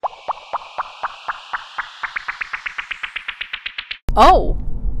Oh,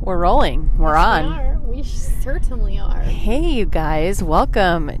 we're rolling. We're on. We are. We certainly are. Hey, you guys.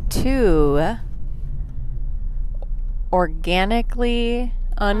 Welcome to Organically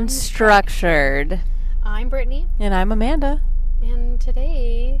Unstructured. I'm Brittany, And I'm Amanda. and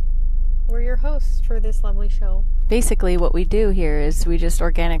today we're your hosts for this lovely show. Basically, what we do here is we just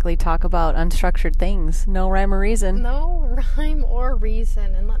organically talk about unstructured things. No rhyme or reason. No rhyme or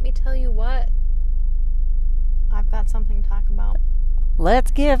reason, and let me tell you what, I've got something to talk about.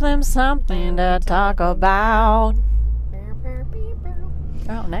 Let's give them something to talk about.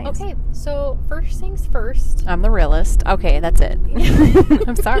 Oh, nice. Okay, so first things first. I'm the realist. Okay, that's it.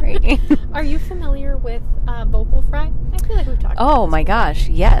 I'm sorry. Are you familiar with vocal fry? I feel like we've talked about Oh this my before. gosh,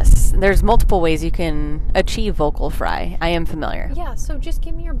 yes. There's multiple ways you can achieve vocal fry. I am familiar. Yeah, so just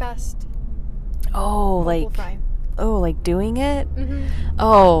give me your best Oh, vocal like fry. doing it? Mm-hmm.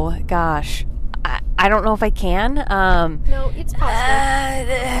 Oh gosh. I don't know if I can. No, it's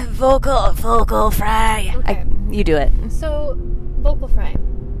possible. Vocal fry. Okay. You do it. So, vocal fry.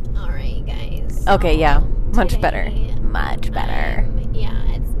 Alright, guys. Okay, yeah. Much Today, better. Much better. Yeah,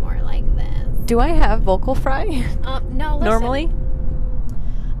 it's more like this. Do I have vocal fry? No, listen. Normally?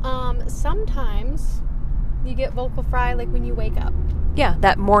 Sometimes you get vocal fry like when you wake up. Yeah,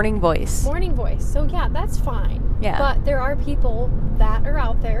 that morning voice. Morning voice. So yeah, that's fine. Yeah. But there are people that are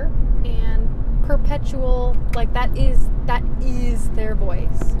out there and perpetual, like that is their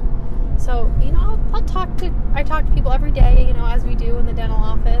voice. So, I talk to people every day, as we do in the dental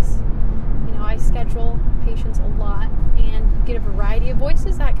office. I schedule patients a lot and get a variety of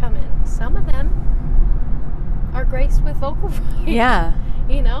voices that come in. Some of them are graced with vocal fry. Yeah.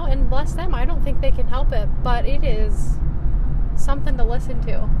 And bless them, I don't think they can help it, but it is something to listen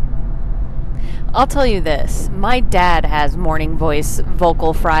to. I'll tell you this. My dad has morning voice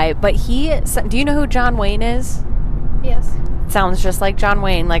vocal fry, but do you know who John Wayne is? Yes. Sounds just like John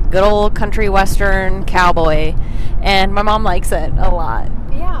Wayne, like good old country western cowboy. And my mom likes it a lot.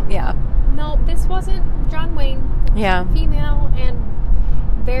 Yeah. Yeah. No, this wasn't John Wayne. Yeah. Female and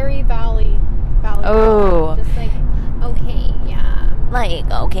very valley. Oh. Just like, okay, yeah. Like,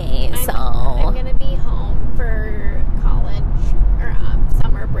 okay, I'm gonna be home for college or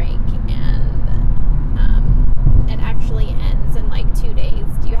summer break, and it actually ends in like 2 days.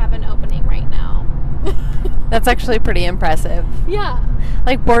 Do you have an opening right now? That's actually pretty impressive. Yeah.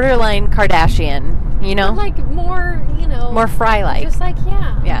 Like borderline Kardashian, But like more, More fry-like. Just like,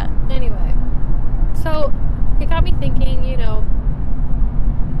 yeah. Yeah. Anyway. So, it got me thinking,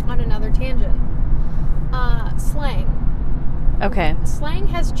 on another tangent. Slang. Okay. Slang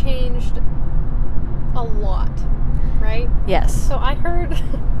has changed a lot, right? Yes. So I heard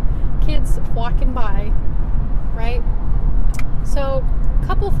kids walking by, right? So,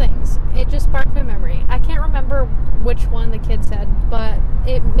 couple things. It just sparked my memory. I can't remember which one the kid said, but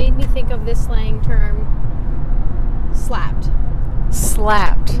it made me think of this slang term, slapped.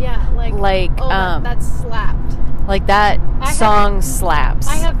 Slapped. Yeah, Like, that's slapped. Like that song slaps.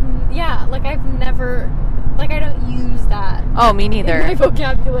 I've never, I don't use that Oh, me in neither. my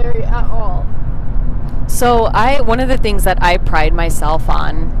vocabulary at all. So one of the things that I pride myself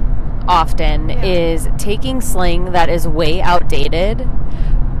on often is taking slang that is way outdated,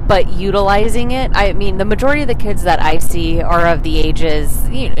 but utilizing it. I mean, the majority of the kids that I see are of the ages,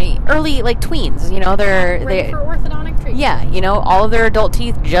 early, like tweens. They're Ready for orthodontic treatment. Yeah, all of their adult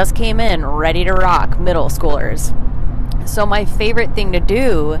teeth just came in, ready to rock, middle schoolers. So my favorite thing to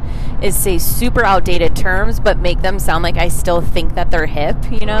do is say super outdated terms, but make them sound like I still think that they're hip,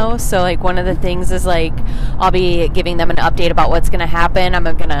 So like one of the things is like, I'll be giving them an update about what's going to happen. I'm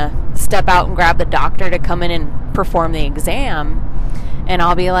going to step out and grab the doctor to come in and perform the exam. And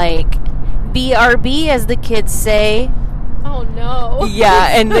I'll be like, BRB, as the kids say. Oh no.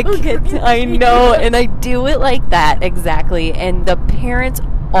 Yeah, and the kids, crazy. I know, and I do it like that, exactly. And the parents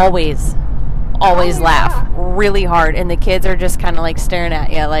always laugh really hard, and the kids are just kind of like staring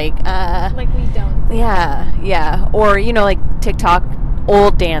at you like we don't. Yeah. Or, like TikTok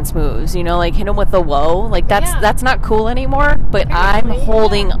old dance moves, like hit them with the whoa. Like that's not cool anymore, but Apparently, I'm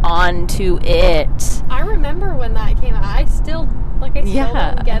holding on to it. I remember when that came out. I still don't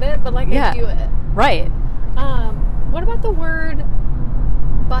get it, but I do it. Right. What about the word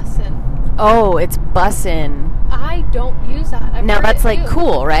bussin'? Oh, it's bussin'. I don't use that. Now that's like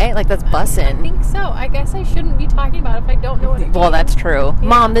cool, right? Like that's I bussin'. think so. I guess I shouldn't be talking about it if I don't know what it means. Well, that's true. Yeah.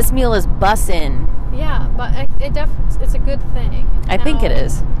 Mom, this meal is bussin'. Yeah, but it's a good thing. I think it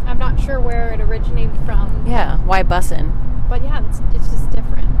is. I'm not sure where it originated from. Yeah, why bussin'? But yeah, it's just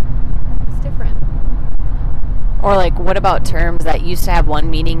different. It's different. Or, like, what about terms that used to have one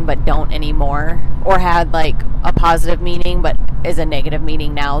meaning but don't anymore? Or had, like, a positive meaning but is a negative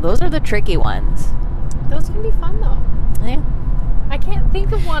meaning now? Those are the tricky ones. Those can be fun, though. Yeah. I can't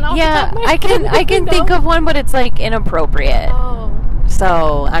think of one off the top of my head. I can think of one, but it's, like, inappropriate. Oh.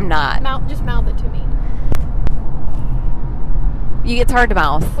 So, I'm not. Just mouth it to me. It's hard to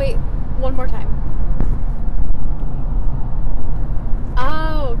mouth. Wait, one more time.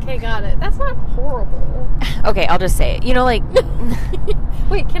 Oh, okay, got it. That's not horrible. Okay, I'll just say it. You know, like...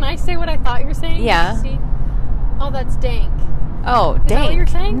 Wait, can I say what I thought you were saying? Yeah. See? Oh, that's dank. Oh, Is dank. that what you're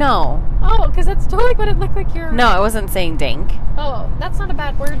saying? No. Oh, because that's totally what it looked like you're... No, I wasn't saying dank. Oh, that's not a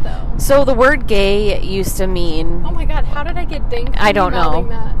bad word, though. So the word gay used to mean... Oh my god, how did I get dank? I don't know.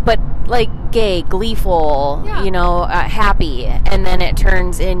 That? But, like, gay, gleeful, Yeah. you know, happy. And then it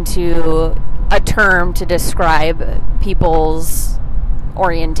turns into a term to describe people's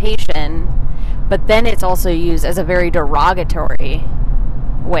orientation. But then it's also used as a very derogatory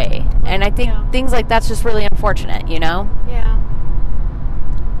way. And I think things like that's just really unfortunate, you know? Yeah.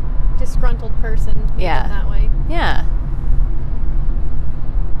 Disgruntled person. Yeah. That way. Yeah.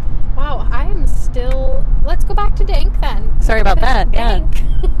 Wow, I am still... Let's go back to dank then. Sorry about that. Dank. Yeah.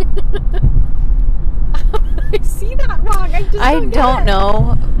 I see that wrong. I don't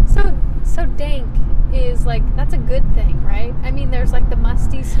know. So dank is like, that's a good thing, right? I mean, there's like the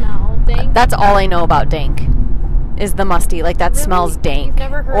musty smell. Dank. That's all I know about dank. Is the musty, like that Really? smells dank. You've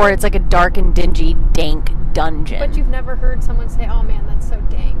never heard? Or it's like a dark and dingy dank dungeon. But you've never heard someone say, oh man, that's so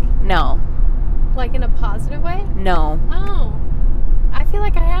dank. No. Like in a positive way? No. Oh. I feel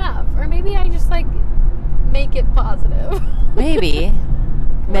like I have. Or maybe I just like make it positive. Maybe.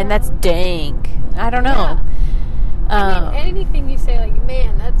 Man, that's dank. I don't know. Yeah. I mean, anything you say, like,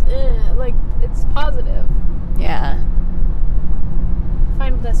 man, that's, like, it's positive. Yeah.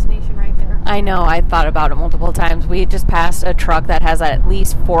 Final destination right there. I know. I thought about it multiple times. We just passed a truck that has at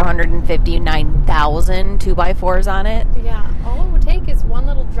least 459,000 2x4s on it. Yeah. All it would take is one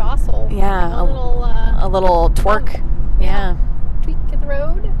little jostle. Yeah. A little twerk. Yeah. Tweak at the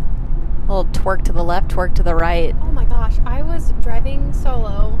road. A little twerk to the left, twerk to the right. Oh my gosh. I was driving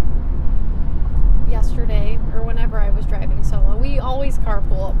solo yesterday, or whenever I was driving solo. We always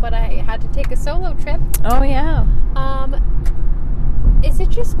carpool, but I had to take a solo trip. Oh, yeah. Is it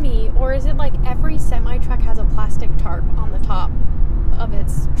just me, or is it like every semi-truck has a plastic tarp on the top of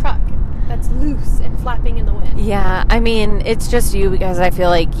its truck that's loose and flapping in the wind? Yeah, I mean, it's just you because I feel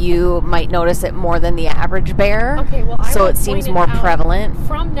like you might notice it more than the average bear. Okay, well, so it seems more prevalent.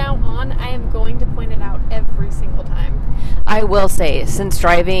 From now on, I am going to point it out every single time. I will say, since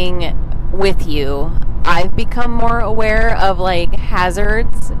driving with you, I've become more aware of like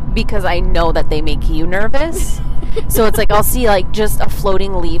hazards because I know that they make you nervous. So it's like I'll see like just a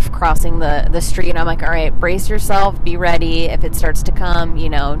floating leaf crossing the street and I'm like, all right, brace yourself, be ready. If it starts to come, you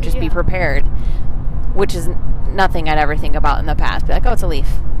know, just be prepared. Which is nothing I'd ever think about in the past. Be like, oh, it's a leaf.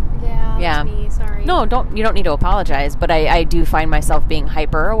 Yeah, that's me, sorry. No, you don't need to apologize, but I do find myself being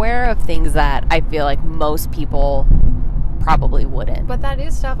hyper aware of things that I feel like most people probably wouldn't. But that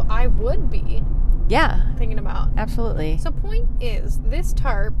is stuff I would be thinking about. Absolutely. So point is, this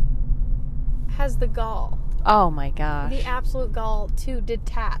tarp has the gall. Oh my gosh. The absolute gall to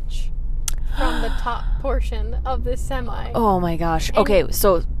detach from the top portion of this semi. Oh my gosh. Okay,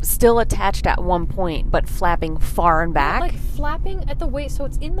 so still attached at one point, but flapping far and back? Like flapping at the waist, so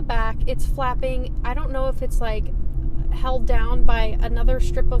it's in the back, it's flapping. I don't know if it's like held down by another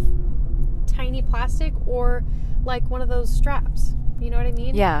strip of tiny plastic or like one of those straps. You know what I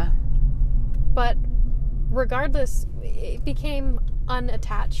mean? Yeah. But regardless, it became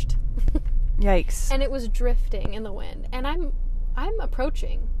unattached. Yikes. And it was drifting in the wind. And I'm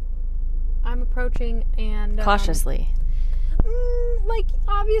approaching. And cautiously. Like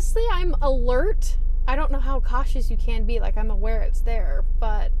obviously I'm alert. I don't know how cautious you can be. Like I'm aware it's there,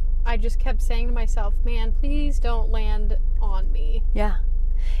 but I just kept saying to myself, "Man, please don't land on me." Yeah.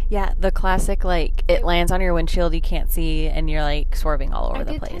 Yeah, the classic, like, it lands on your windshield, you can't see, and you're, like, swerving all over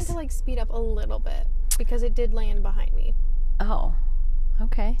the place. I did tend to, like, speed up a little bit, because it did land behind me. Oh,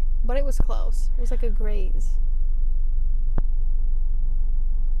 okay. But it was close. It was like a graze.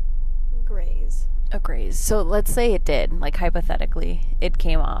 A graze. So let's say it did, like, hypothetically, it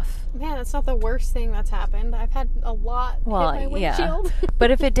came off. Man, that's not the worst thing that's happened. I've had a lot hit my windshield. Yeah. But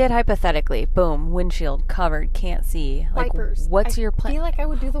if it did hypothetically, boom, windshield covered, can't see. Like, wipers. What's your plan? I feel like I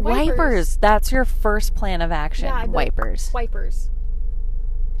would do the wipers. Wipers. That's your first plan of action. Yeah, wipers. Wipers.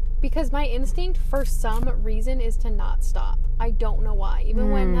 Because my instinct, for some reason, is to not stop. I don't know why.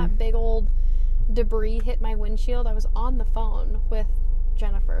 Even when that big old debris hit my windshield, I was on the phone with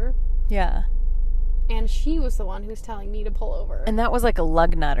Jennifer. Yeah. And she was the one who was telling me to pull over. And that was like a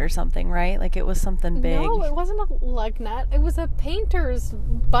lug nut or something, right? Like it was something big. No, it wasn't a lug nut. It was a painter's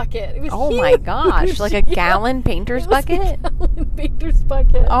bucket. It was Oh huge. my gosh, like a gallon painter's It was bucket? a gallon painter's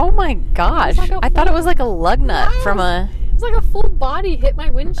bucket. Oh my gosh. like a I thought it was like a lug nut from a... It was like a full body hit my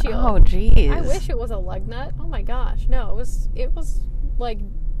windshield. Oh, jeez. I wish it was a lug nut. Oh my gosh. No, it was like,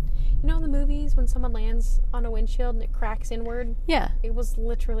 you know in the movies when someone lands on a windshield and it cracks inward? Yeah. It was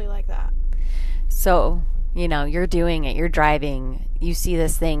literally like that. So, you know, you're doing it, you're driving, you see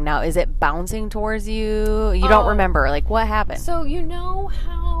this thing. Now, is it bouncing towards you? You don't remember. Like, what happened? So, you know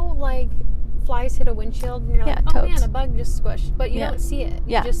how, like, flies hit a windshield and you're like, oh totes. man, a bug just squished. But you don't see it.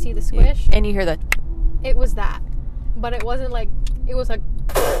 You just see the squish. And you hear the... It was that. But it wasn't like, it was like...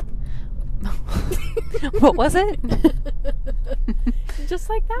 What was it? Just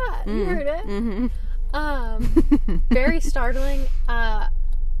like that. You heard it. Mm-hmm. Very startling.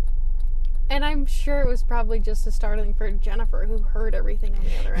 And I'm sure it was probably just as startling for Jennifer, who heard everything on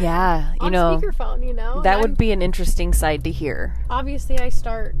the other end. Yeah, on speakerphone, you know? That would be an interesting side to hear. Obviously, I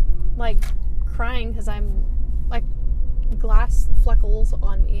start, like, crying because I'm, like, glass fleckles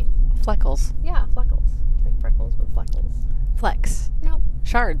on me. Fleckles. Yeah, fleckles. Like freckles with fleckles. Flecks. Nope.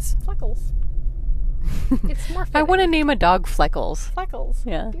 Shards. Fleckles. It's more fitting. I want to name a dog Fleckles. Fleckles.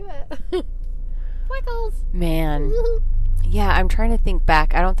 Yeah. Do it. Fleckles. Man. Yeah, I'm trying to think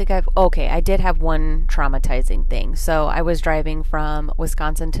back. I don't think I did have one traumatizing thing. So I was driving from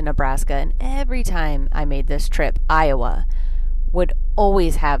Wisconsin to Nebraska, and every time I made this trip, Iowa would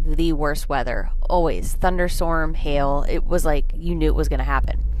always have the worst weather. Always. Thunderstorm, hail. It was like you knew it was going to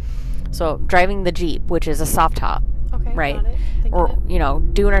happen. So driving the Jeep, which is a soft top, Okay, right? got it. Or, you know,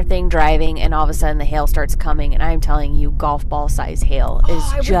 doing our thing driving, and all of a sudden the hail starts coming, and I'm telling you, golf ball size hail is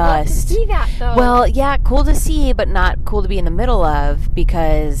I would just... love to see that, though. Well, yeah, cool to see, but not cool to be in the middle of,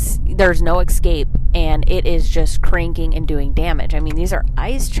 because there's no escape, and it is just cranking and doing damage. I mean, these are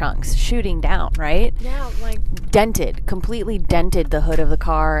ice chunks shooting down, right? Yeah, like... Completely dented the hood of the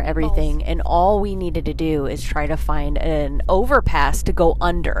car, everything, and all we needed to do is try to find an overpass to go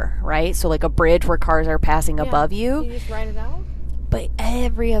under, right? So like a bridge where cars are passing above you. You just ride it out? But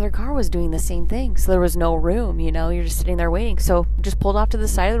every other car was doing the same thing. So there was no room, you know, you're just sitting there waiting. So just pulled off to the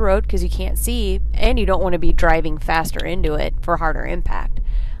side of the road because you can't see, and you don't want to be driving faster into it for harder impact.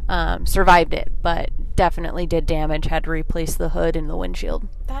 Survived it, but definitely did damage. Had to replace the hood and the windshield.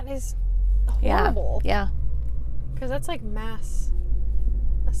 That is horrible. Yeah. Because that's like mass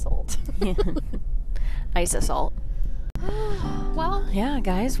assault. Ice assault. Well, Yeah,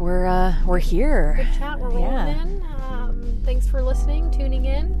 guys, we're here. good chat. We're rolling in. Thanks for listening, tuning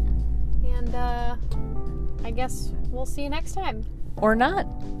in, and I guess we'll see you next time. Or not.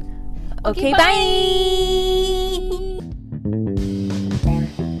 Okay, Okay, bye.